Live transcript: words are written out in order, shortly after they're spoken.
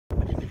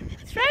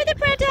Throw the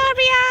bread,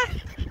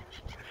 Aria.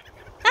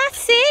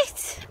 That's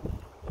it.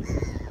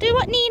 Do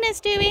what Nina's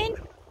doing.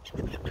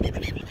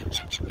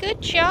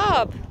 Good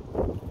job.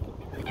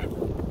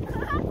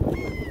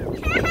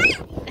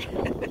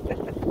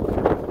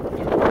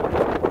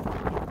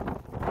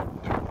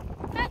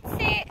 That's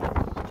it.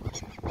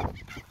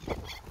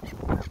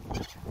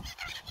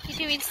 You're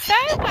doing so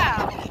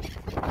well.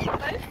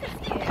 Both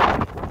of you.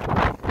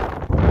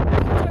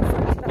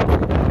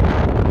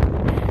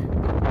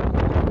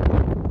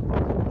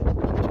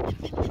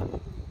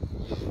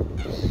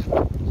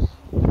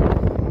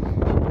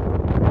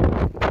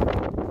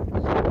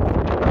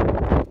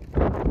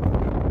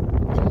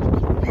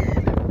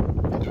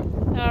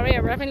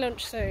 Aria, we're having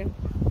lunch soon.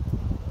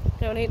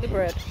 Don't eat the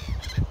bread.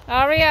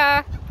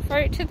 Aria, throw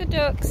it to the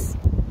ducks.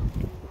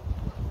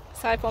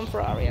 Side one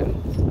for Aria.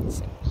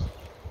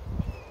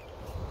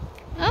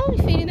 Oh,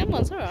 you're feeding them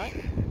ones, alright.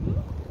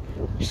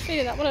 Just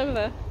feeding that one over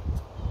there.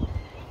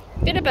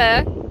 Bit of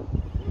bear. You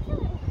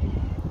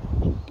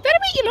better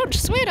eat your lunch,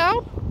 swear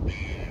down.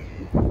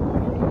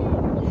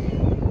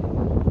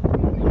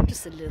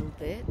 Just a little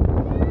bit.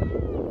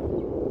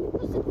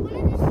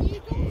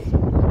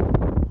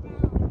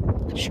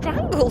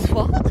 Strangled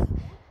what?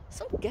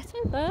 Some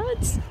ghetto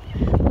birds.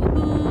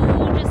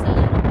 Ooh, just a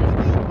little bit.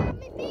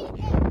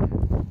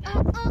 I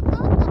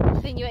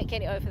think you ain't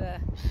getting it over there.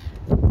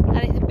 And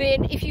it's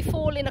been, if you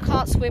fall in, I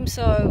can't swim,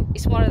 so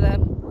it's one of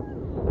them.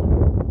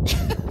 It's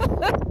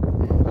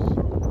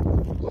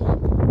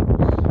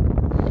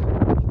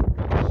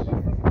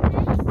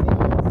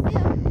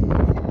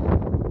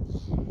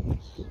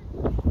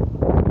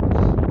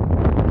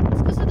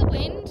because of the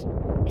wind.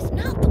 It's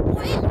not the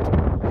wind.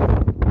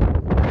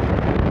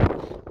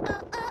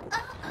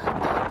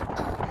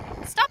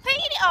 Stop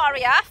eating it,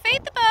 Aria.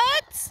 Feed the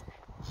birds.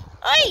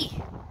 Oi!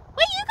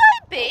 Where you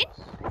going, Ben?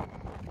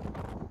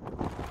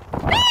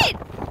 Ben!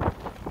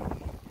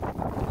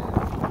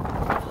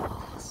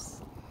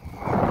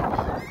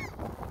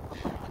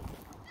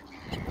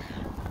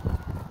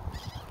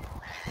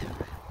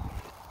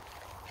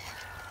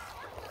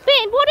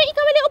 Ben, why don't you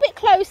go a little bit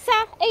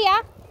closer?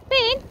 Here.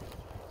 Ben.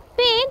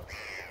 Ben.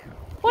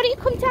 Why don't you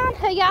come down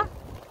here?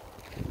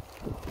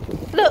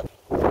 Look.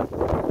 You're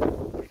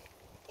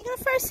going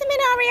to throw some in,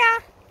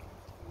 Aria?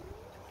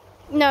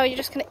 No, you're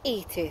just going to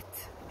eat it.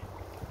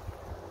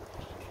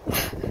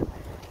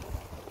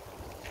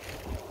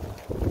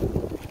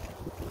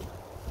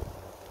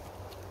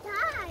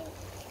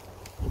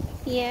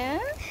 Yeah?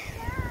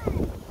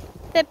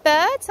 They're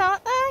birds,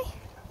 aren't they?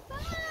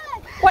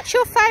 Birds. What's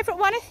your favourite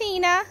one,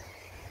 Athena?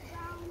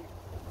 Brown.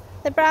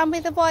 The brown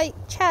with the white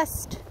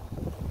chest.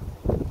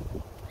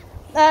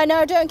 Oh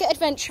no, don't get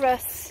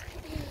adventurous.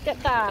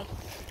 Get down.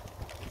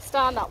 Stay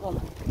on that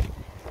one.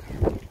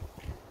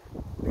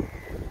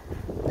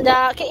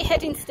 No, get your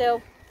head in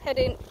still. Head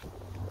in.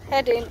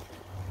 Head in.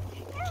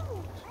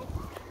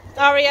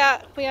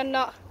 Aria, we are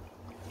not.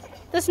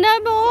 There's no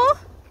more?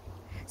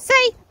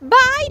 Say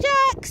bye,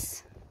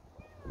 ducks.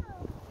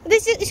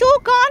 It's all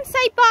gone.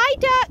 Say bye,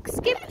 ducks.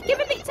 Give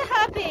a bit to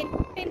her,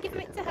 Ben. Ben, give a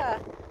bit to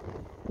her.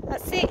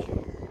 That's it.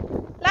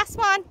 Last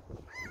one.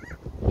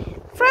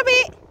 Throw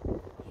it.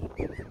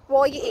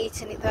 Why are you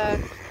eating it though?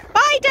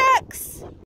 Bye, ducks.